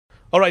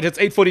All right, it's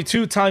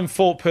 8:42, time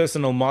for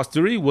Personal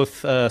Mastery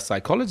with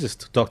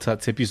psychologist Dr.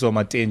 Tshepiso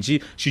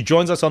Matentjie. She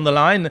joins us on the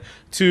line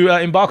to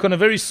embark on a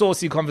very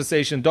saucy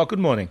conversation. Doc, good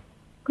morning.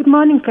 Good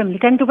morning, family.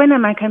 Kanto, when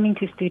am I coming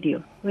to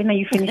studio? When are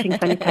you finishing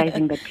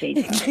sanitizing that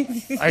place?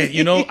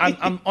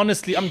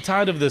 I'm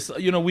tired of this.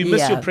 We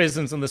miss your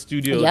presence in the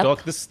studio, Yep.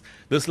 Doc.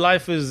 This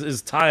life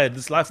is tired.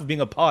 This life of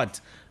being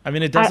apart.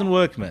 It doesn't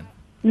work, man.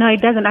 No,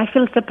 it doesn't. I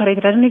feel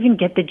separated. I don't even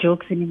get the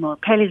jokes anymore.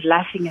 Pell is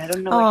laughing. I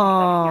don't know what he's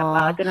laughing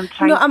about. And I'm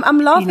trying I'm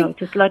laughing.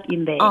 to slot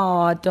in there.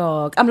 Oh,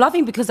 dog. I'm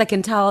laughing because I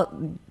can tell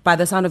by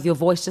the sound of your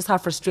voice just how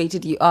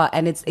frustrated you are.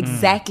 And it's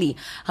exactly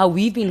how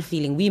we've been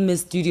feeling. We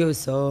miss studio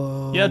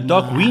so Yeah,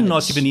 Doc, much. we're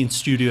not even in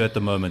studio at the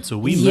moment, so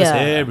we miss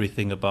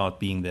everything about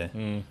being there.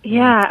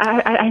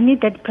 Yeah, I need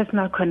that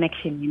personal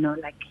connection,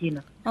 that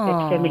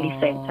family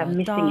sense. I'm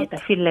missing it. I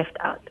feel left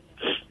out.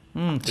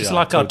 Just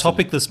like our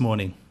topic this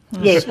morning.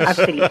 Yes,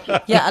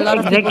 absolutely. Yeah, a lot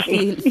of people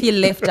feel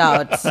left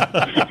out.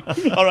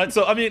 All right,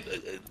 so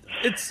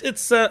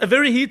it's a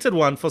very heated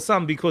one for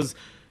some because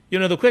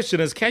the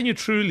question is, can you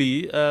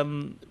truly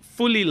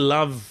fully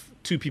love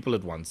two people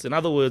at once? In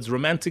other words,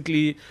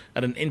 romantically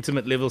at an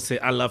intimate level, say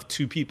I love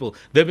two people.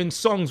 There have been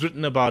songs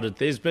written about it.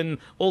 There's been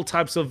all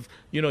types of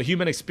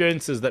human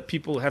experiences that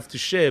people have to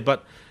share.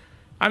 But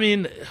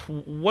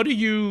what do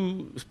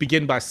you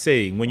begin by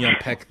saying when you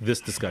unpack this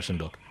discussion,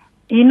 Doc?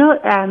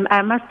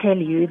 I must tell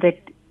you that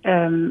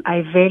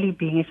I value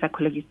being a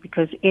psychologist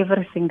because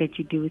everything that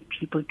you do with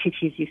people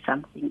teaches you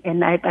something.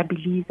 And I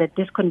believe that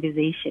this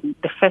conversation,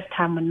 the first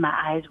time when my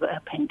eyes were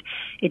opened,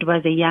 it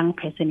was a young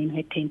person in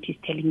her 20s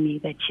telling me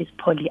that she's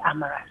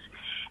polyamorous.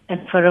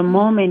 And for a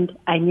moment,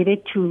 I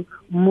needed to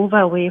move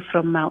away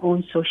from my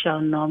own social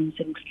norms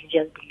and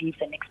religious beliefs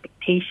and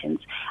expectations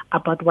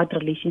about what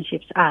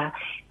relationships are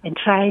and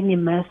try and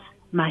immerse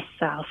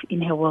myself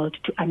in her world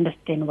to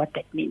understand what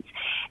that means.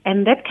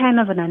 And that kind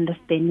of an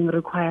understanding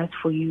requires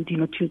for you,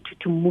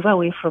 to move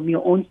away from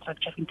your own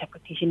structure of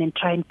interpretation and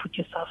try and put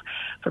yourself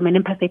from an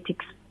empathetic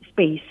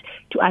space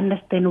to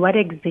understand what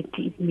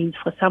exactly it means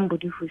for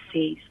somebody who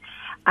says,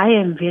 I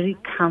am very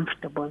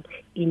comfortable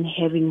in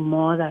having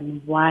more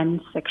than one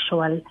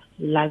sexual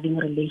loving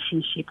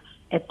relationship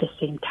at the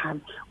same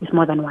time with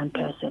more than one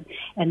person.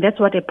 And that's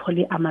what a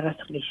polyamorous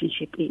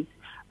relationship is.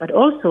 But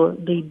also,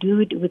 they do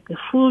it with the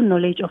full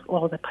knowledge of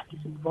all the parties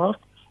involved,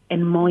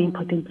 and more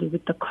importantly,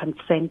 with the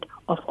consent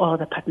of all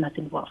the partners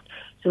involved.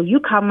 So you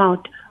come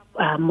out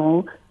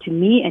more to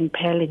me and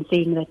Pearl in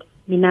saying that,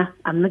 Mina,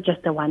 I'm not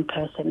just a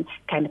one-person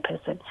kind of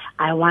person.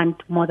 I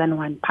want more than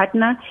one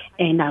partner,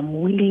 and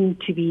I'm willing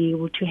to be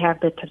able to have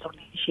that type of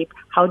relationship.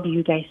 How do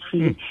you guys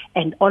feel?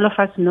 And all of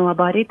us know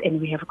about it, and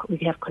we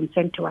have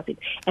consent towards it.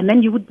 And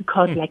then you would be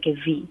called like a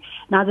V.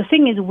 Now, the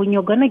thing is, when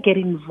you're going to get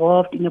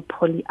involved in a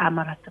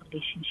polyamorous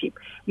relationship,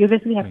 you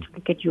obviously have to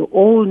look at your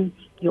own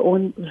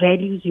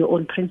values, your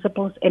own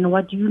principles, and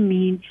what you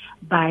mean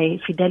by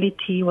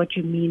fidelity, what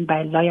you mean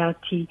by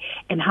loyalty,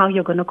 and how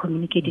you're going to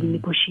communicate and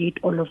negotiate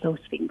all of those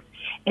things.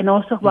 And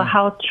also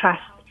how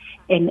trust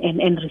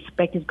and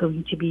respect is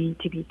going to be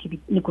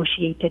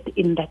negotiated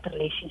in that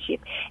relationship.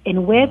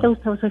 And where those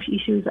sorts of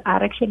issues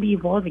are actually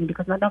evolving,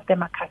 because none of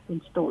them are cast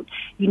in stone.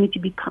 You need to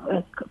be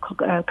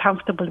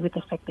comfortable with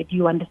the fact that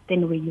you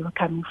understand where you are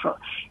coming from.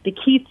 The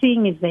key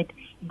thing is that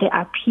there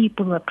are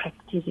people who are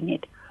practicing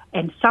it.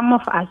 And some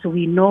of us,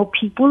 we know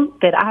people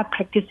that are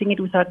practicing it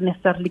without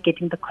necessarily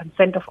getting the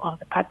consent of all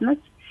the partners.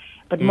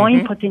 But more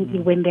importantly,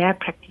 when they are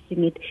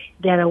practicing it,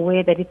 they are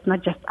aware that it's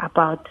not just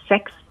about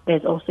sex.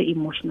 There's also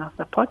emotional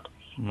support.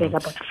 There's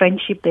about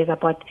friendship. There's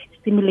about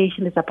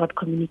stimulation. There's about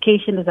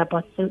communication. There's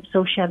about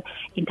social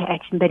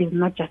interaction. That is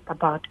not just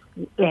about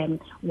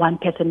one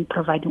person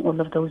providing all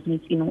of those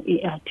needs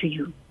to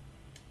you.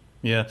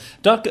 Yeah.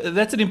 Doc,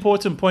 that's an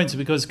important point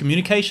because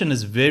communication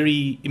is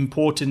very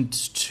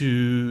important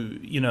to,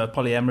 a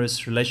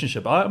polyamorous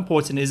relationship. How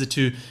important is it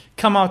to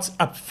come out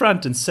up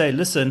front and say,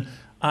 listen,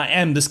 I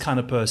am this kind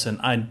of person.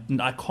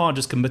 I can't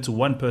just commit to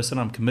one person.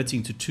 I'm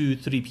committing to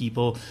 2-3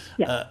 people.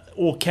 Yeah.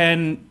 Or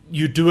can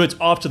you do it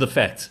after the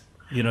fact?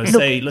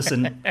 Say,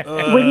 listen,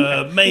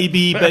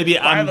 maybe, baby,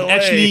 I'm the way,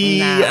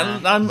 actually,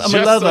 I'm a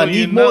lover. I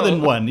need more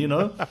than one,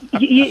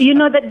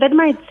 that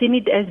might seem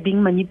it as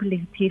being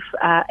manipulative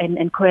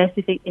and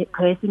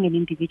coercing an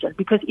individual.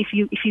 Because if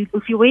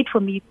you wait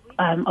for me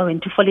or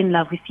to fall in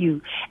love with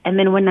you, and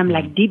then when I'm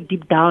like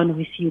deep down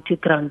with you to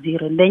ground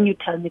zero, and then you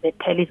tell me that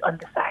Pearl is on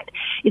the side,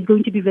 it's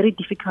going to be very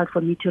difficult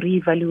for me to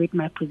reevaluate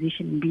my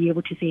position and be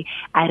able to say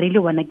I really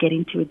want to get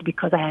into it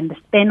because I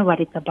understand what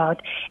it's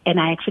about, and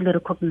I actually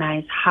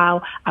recognize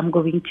how I'm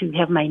going to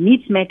have my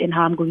needs met and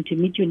how I'm going to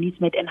meet your needs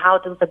met and how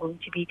those are going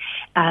to be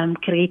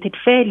created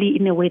fairly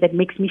in a way that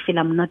makes me feel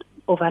I'm not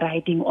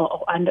overriding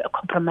or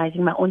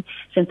compromising my own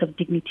sense of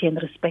dignity and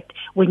respect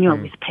when you're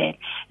with Pearl.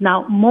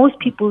 Now, most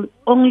people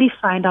only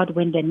find out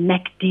when they're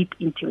neck deep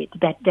into it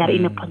that they're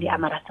in a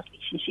polyamorous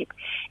relationship.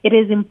 It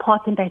is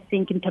important, I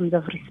think, in terms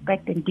of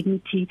respect and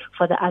dignity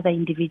for the other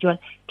individual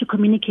to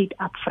communicate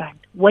upfront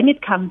when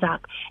it comes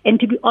up. And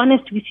to be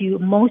honest with you,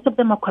 most of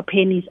the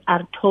Makwapenis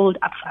are told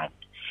upfront.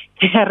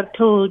 They are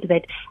told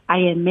that I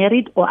am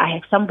married or I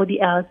have somebody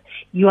else,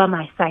 you are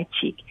my side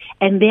chick.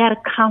 And they are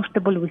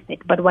comfortable with it.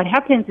 But what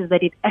happens is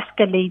that it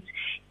escalates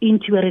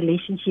into a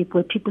relationship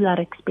where people are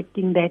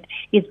expecting that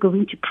it's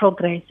going to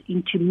progress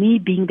into me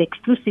being the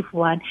exclusive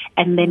one,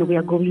 and then we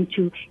are going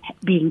to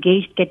be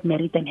engaged, get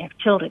married, and have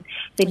children.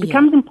 So it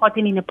becomes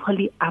important in a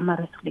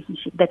polyamorous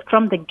relationship that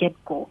from the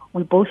get-go,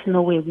 we both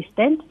know where we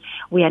stand.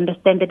 We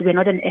understand that we're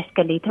not an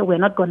escalator. We're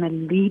not going to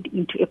lead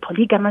into a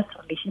polygamous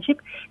relationship,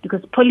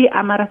 because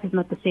polyamorous is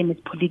not the same as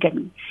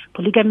polygamy.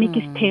 Polygamy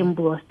is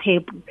taboo,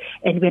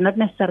 and we're not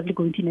necessarily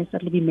going to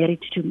necessarily be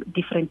married to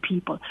different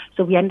people.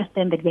 So we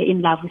understand that we're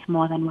in love with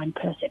more than one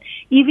person.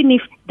 Even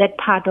if that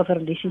part of a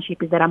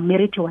relationship is that I'm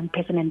married to one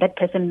person and that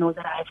person knows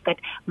that I've got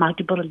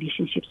multiple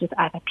relationships with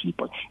other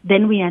people,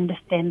 then we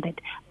understand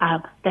that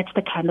that's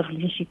the kind of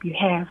relationship you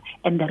have,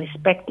 and the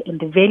respect and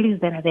the values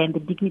that are there and the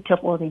dignity of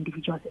all the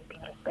individuals is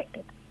being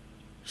respected.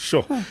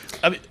 Sure.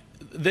 I mean,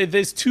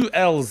 there's two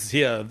L's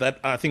here that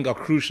I think are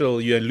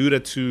crucial. You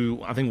alluded to,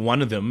 I think,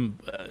 one of them,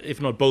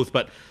 if not both,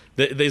 but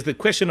there's the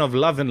question of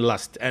love and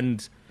lust.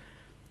 And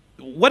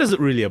what is it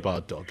really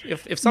about, Doc?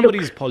 If somebody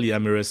is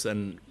polyamorous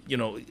and,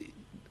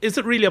 is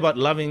it really about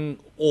loving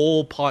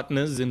all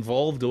partners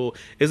involved? Or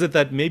is it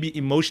that maybe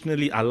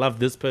emotionally I love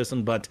this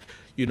person, but,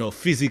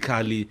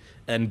 physically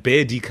and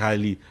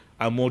bedically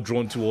I'm more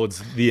drawn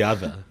towards the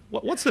other?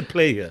 What's the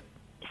play here?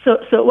 So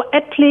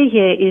at play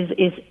here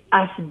is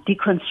us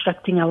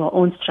deconstructing our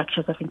own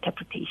structures of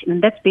interpretation.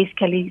 And that's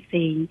basically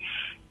saying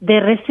the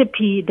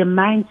recipe, the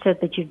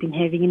mindset that you've been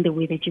having in the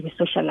way that you were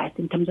socialized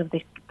in terms of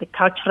the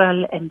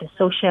cultural and the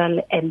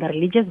social and the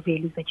religious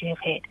values that you have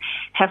had,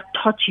 have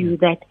taught you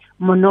that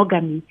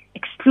monogamy,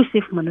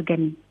 exclusive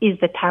monogamy, is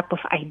the type of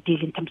ideal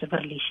in terms of a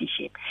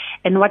relationship.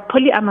 And what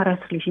polyamorous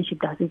relationship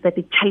does is that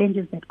it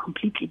challenges that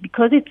completely,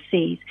 because it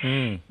says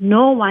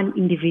no one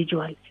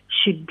individual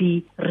should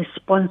be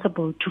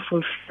responsible to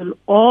fulfill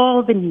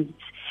all the needs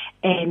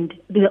and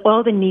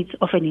all the needs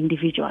of an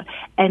individual,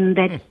 and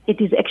that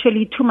it is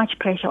actually too much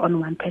pressure on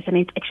one person.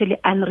 It's actually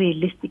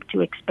unrealistic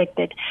to expect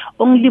that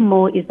only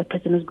more is the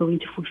person who's going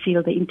to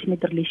fulfill the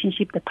intimate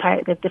relationship, the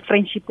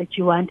friendship that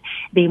you want,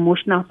 the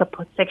emotional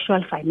support,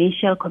 sexual,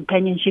 financial,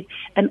 companionship,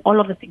 and all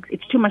of the things.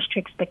 It's too much to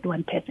expect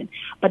one person.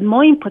 But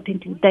more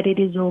importantly, that it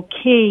is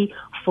okay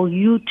for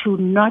you to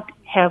not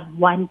have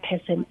one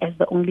person as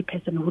the only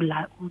person who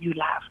you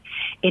love.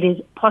 It is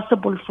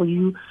possible for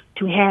you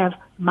to have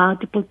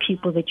multiple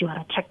people that you are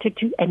attracted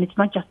to, and it's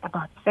not just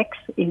about sex,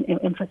 in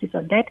emphasis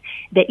on that.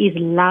 There is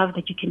love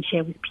that you can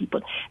share with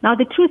people. Now,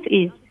 the truth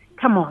is,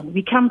 come on,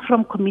 we come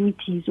from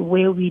communities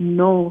where we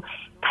know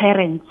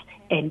parents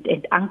and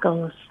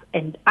uncles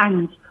and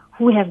aunts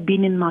who have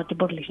been in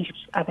multiple relationships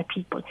with other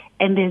people,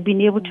 and they've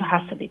been able to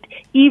hustle it,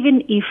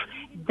 even if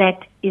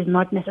that is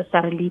not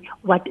necessarily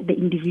what the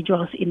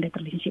individuals in that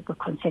relationship were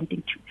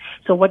consenting to.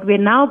 So what we're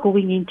now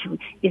going into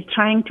is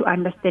trying to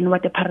understand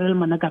what a parallel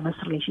monogamous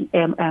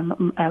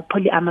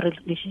polyamorous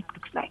relationship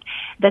looks like.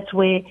 That's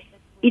where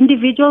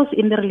individuals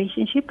in the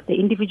relationship, they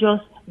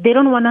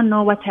don't want to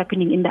know what's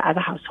happening in the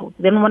other household.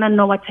 They don't want to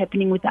know what's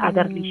happening with the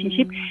other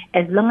relationship.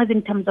 As long as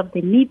in terms of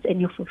the needs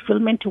and your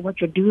fulfillment to what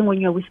you're doing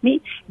when you're with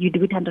me, you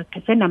do it 100%.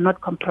 I'm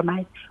not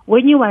compromised.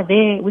 When you are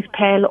there with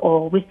Pearl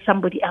or with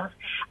somebody else,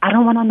 I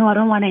don't want to know, I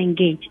don't want to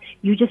engage.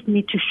 You just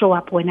need to show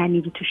up when I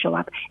need you to show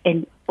up.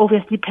 And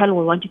obviously, Pearl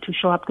will want you to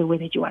show up the way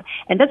that you want.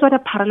 And that's what a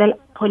parallel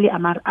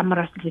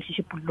polyamorous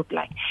relationship will look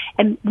like.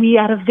 And we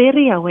are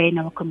very aware in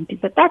our community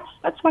that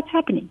that's what's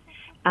happening.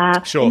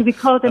 Sure. And we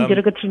call them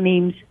derogatory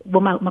names,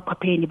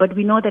 but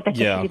we know that that's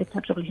actually the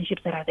types of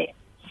relationships that are there.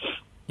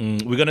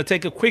 We're going to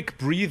take a quick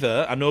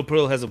breather. I know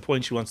Pearl has a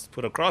point she wants to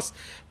put across.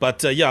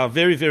 But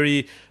very,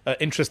 very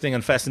interesting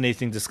and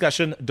fascinating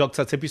discussion.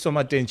 Dr. Tshepiso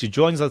Matentjie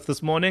joins us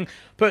this morning.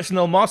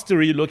 Personal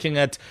mastery, looking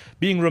at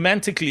being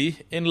romantically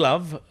in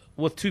love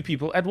with two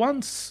people at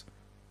once.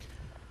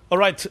 All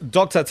right,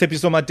 Dr.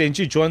 Tshepiso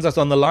Matentjie joins us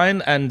on the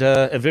line, and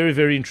a very,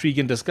 very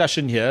intriguing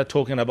discussion here,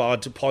 talking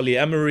about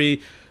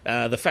polyamory,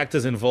 the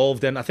factors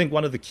involved. And I think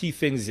one of the key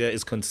things here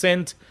is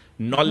consent,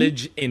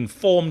 knowledge,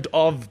 informed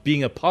of,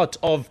 being a part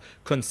of,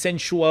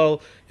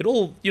 consensual. It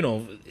all,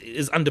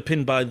 is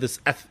underpinned by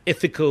this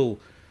ethical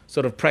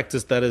sort of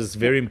practice that is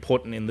very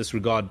important in this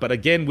regard. But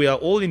again, we are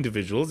all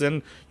individuals,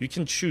 and you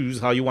can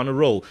choose how you want to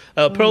roll.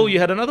 Pearl, you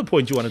had another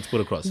point you wanted to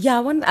put across.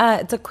 Yeah,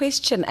 it's a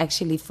question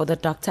actually for the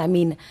doctor. I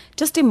mean,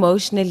 just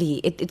emotionally,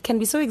 it can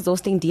be so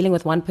exhausting dealing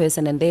with one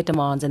person and their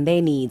demands and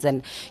their needs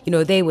and,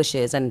 their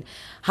wishes and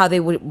how they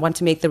would want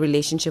to make the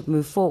relationship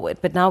move forward.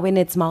 But now when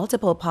it's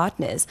multiple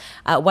partners,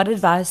 what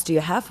advice do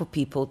you have for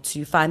people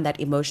to find that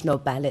emotional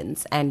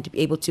balance and be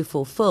able to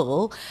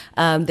fulfill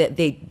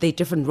the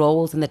different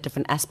roles and the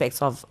different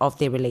aspects of of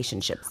their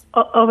relationships?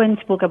 Owen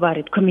spoke about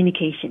it,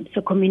 communication.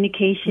 So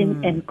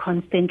communication and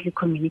constantly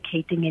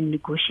communicating and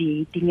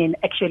negotiating and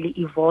actually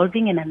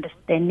evolving and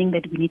understanding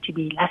that we need to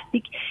be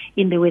elastic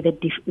in the way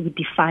that we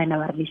define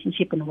our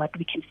relationship and what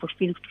we can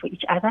fulfill for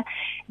each other.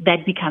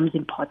 That becomes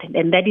important,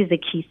 and that is the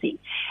key thing.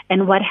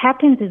 And what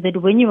happens is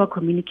that when you are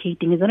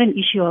communicating, it's not an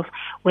issue of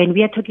when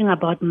we are talking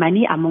about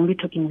money, I'm only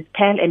talking with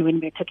Pearl, and when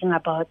we're talking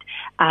about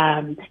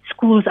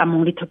schools, I'm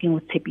only talking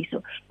with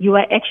Tshepiso. You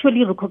are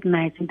actually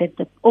recognizing that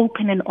the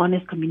open and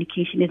honest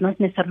communication is not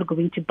necessarily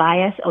going to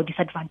bias or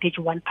disadvantage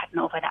one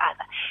partner over the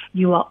other.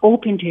 You are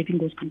open to having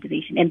those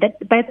conversations. And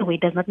that, by the way,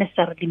 does not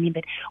necessarily mean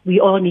that we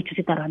all need to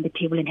sit around the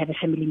table and have a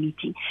family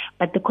meeting.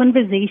 But the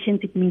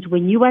conversations, it means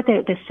when you are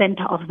the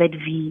center of that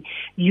V,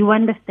 you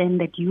understand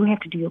that you have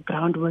to do your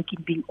groundwork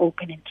in being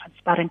open and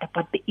transparent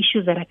about the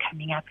issues that are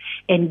coming up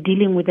and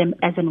dealing with them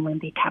as and when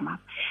they come up.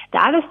 The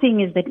other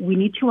thing is that we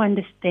need to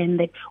understand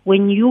that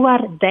when you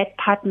are that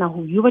partner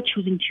who you are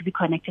choosing to be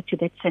connected to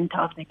that center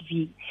of that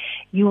V,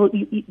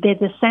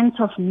 there's a sense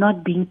of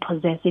not being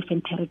possessive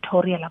and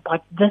territorial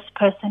about this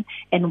person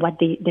and what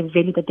the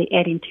value that they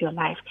add into your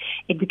life.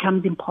 It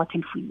becomes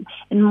important for you.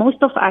 And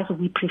most of us,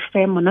 we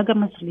prefer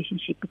monogamous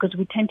relationship because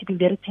we tend to be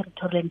very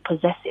territorial and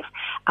possessive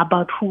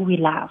about who we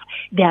love.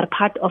 They are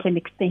part of an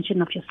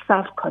extension of your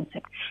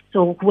self-concept.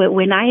 So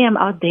when I am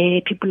out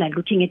there, people are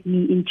looking at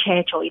me in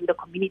church or in the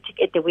community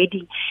at the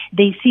wedding.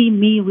 They see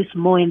me with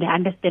more and they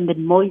understand that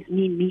more is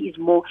me is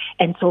more.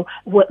 And so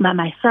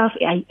my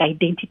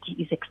self-identity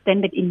is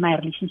extended in my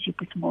relationship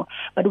with more.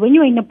 But when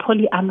you're in a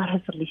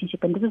polyamorous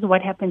relationship, and this is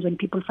what happens when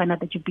people find out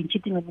that you've been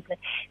cheating on me,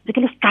 it's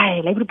like a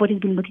style. Everybody's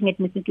been looking at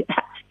me thinking,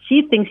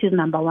 she thinks she's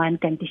number one,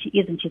 and she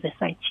isn't. She's a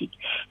side chick.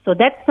 So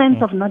that sense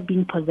of not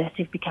being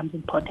possessive becomes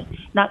important.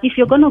 Now, if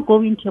you're going to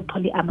go into a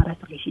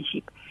polyamorous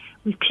relationship,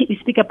 we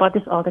speak about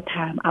this all the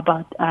time,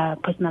 about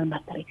personal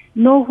mastery.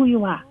 Know who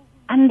you are.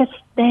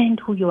 Understand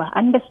who you are.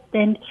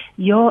 Understand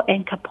your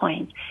anchor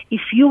point.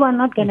 If you are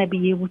not going to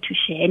be able to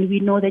share, and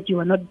we know that you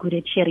are not good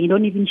at sharing, you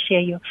don't even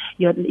share your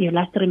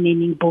last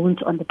remaining bones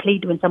on the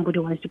plate when somebody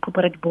wants to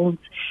preparate bones.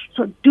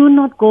 So do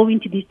not go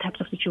into these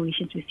types of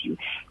situations with you.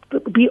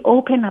 Be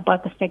open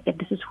about the fact that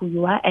this is who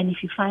you are, and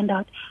if you find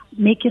out,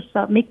 make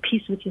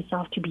peace with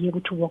yourself to be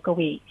able to walk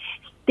away.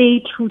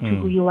 Stay true to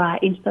who you are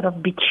instead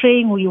of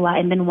betraying who you are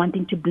and then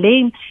wanting to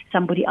blame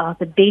somebody else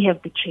that they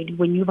have betrayed you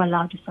when you've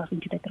allowed yourself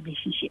into that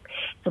relationship.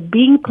 So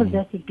being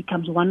possessive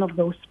becomes one of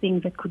those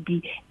things that could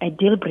be a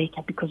deal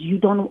breaker because you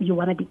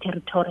want to be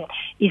territorial.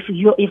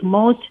 If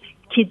most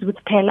kids with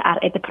Pearl are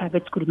at the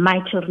private school,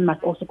 my children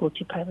must also go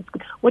to private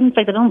school. Well, in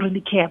fact, I don't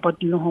really care about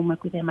doing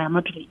homework with them. I'm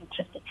not really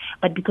interested.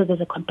 But because there's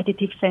a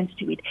competitive sense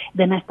to it,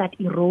 then I start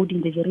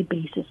eroding the very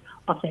basis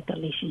of that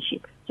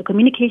relationship. So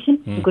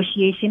communication,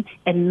 negotiation,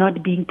 and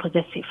not being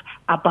possessive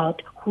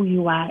about who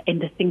you are and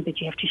the things that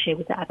you have to share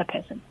with the other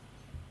person.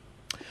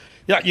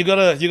 Yeah, you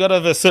gotta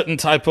have a certain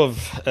type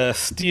of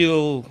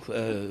steel,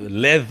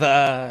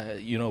 leather,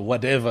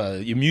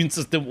 whatever, immune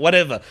system,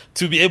 whatever,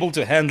 to be able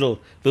to handle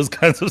those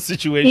kinds of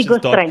situations. Ego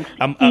strength.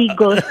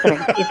 Ego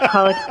strength. It's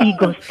called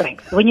ego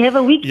strength. When you have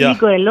a weak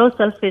ego, a low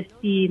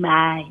self-esteem,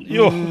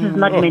 this is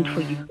not meant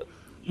for you.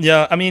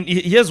 Yeah, I mean,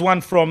 here's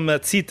one from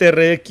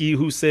Tsitereki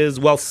who says,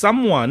 well,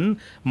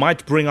 someone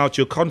might bring out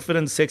your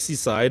confident, sexy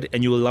side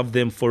and you will love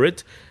them for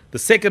it. The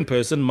second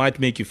person might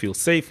make you feel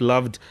safe,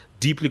 loved,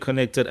 deeply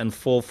connected, and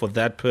fall for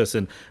that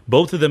person.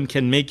 Both of them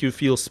can make you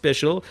feel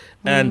special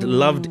and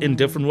loved in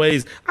different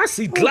ways. I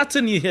see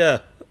gluttony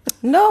here.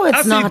 No,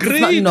 it's not.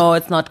 No,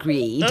 it's not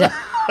greed.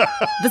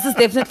 This is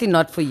definitely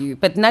not for you.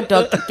 But not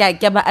Dr.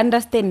 Kyaba,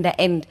 understand the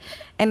end.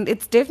 And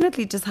it's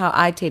definitely just how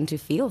I tend to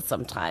feel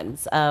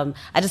sometimes. I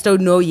just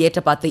don't know yet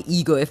about the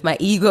ego. If my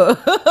ego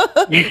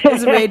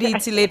is ready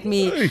to let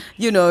me,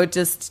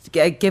 just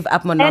give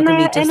up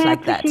monogamy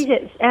like that.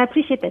 I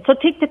appreciate that. So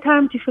take the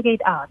time to figure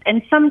it out.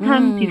 And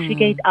sometimes you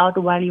figure it out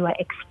while you are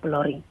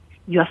exploring.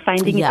 You are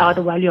finding it out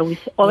while you're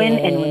with Owen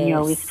and when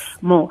you're with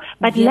Mo.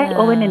 But let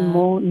Owen and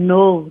Mo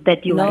know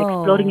that you are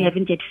exploring, you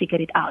haven't yet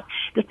figured it out.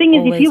 The thing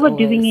is, if you were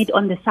doing it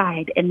on the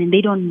side and then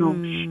they don't know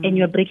and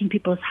you're breaking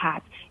people's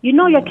hearts,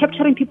 you're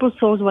capturing people's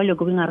souls while you're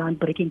going around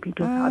breaking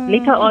people's hearts.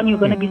 Later on, you're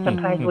going to be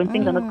surprised when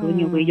things are not going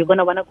your way. You're going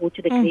to want to go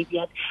to the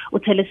graveyard or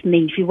tell us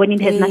name when it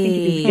has nothing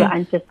to do with your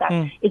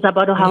ancestors. It's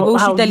about how you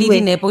post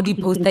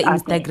the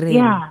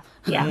Instagram.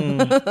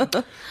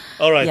 Yeah.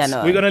 All right.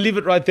 We're going to leave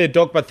it right there,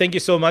 Doc. But thank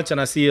you so much.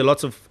 And I see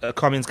lots of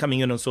comments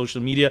coming in on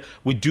social media.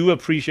 We do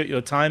appreciate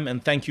your time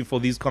and thank you for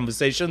these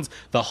conversations.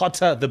 The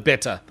hotter, the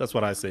better. That's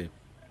what I say.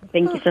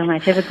 Thank you so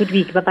much. Have a good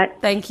week. Bye-bye.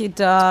 Thank you,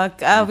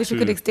 Doc. I wish we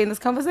could extend this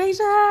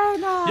conversation.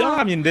 Yeah,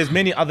 I mean, there's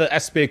many other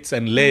aspects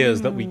and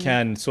layers that we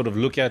can sort of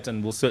look at,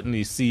 and we'll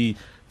certainly see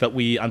that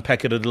we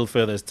unpack it a little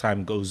further as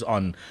time goes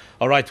on.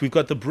 All right, we've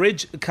got The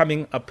Bridge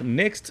coming up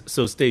next,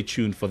 so stay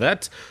tuned for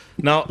that.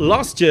 Now,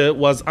 last year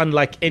was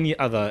unlike any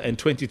other, and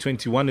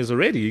 2021 is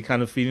already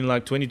kind of feeling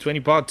like 2020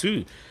 part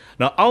 2.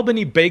 Now,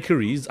 Albany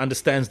Bakeries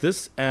understands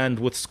this, and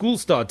with school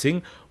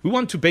starting, we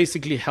want to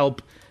basically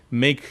help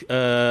make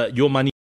your money